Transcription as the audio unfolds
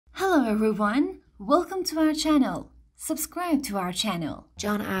Hello everyone, welcome to our channel. Subscribe to our channel.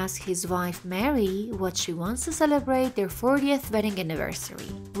 John asks his wife Mary what she wants to celebrate their 40th wedding anniversary.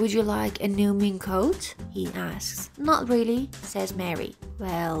 Would you like a new mink coat? He asks. Not really, says Mary.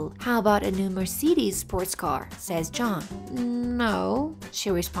 Well, how about a new Mercedes sports car? Says John. No,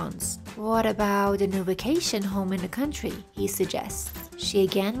 she responds. What about a new vacation home in the country? He suggests. She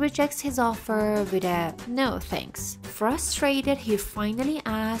again rejects his offer with a no thanks. Frustrated, he finally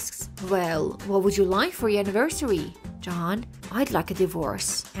asks, well, what would you like for your anniversary? John, I'd like a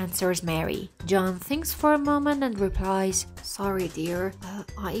divorce, answers Mary. John thinks for a moment and replies, sorry dear,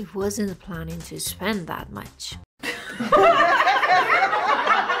 I wasn't planning to spend that much.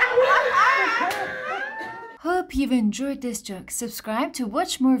 Hope you've enjoyed this joke. Subscribe to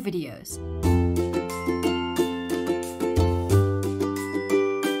watch more videos.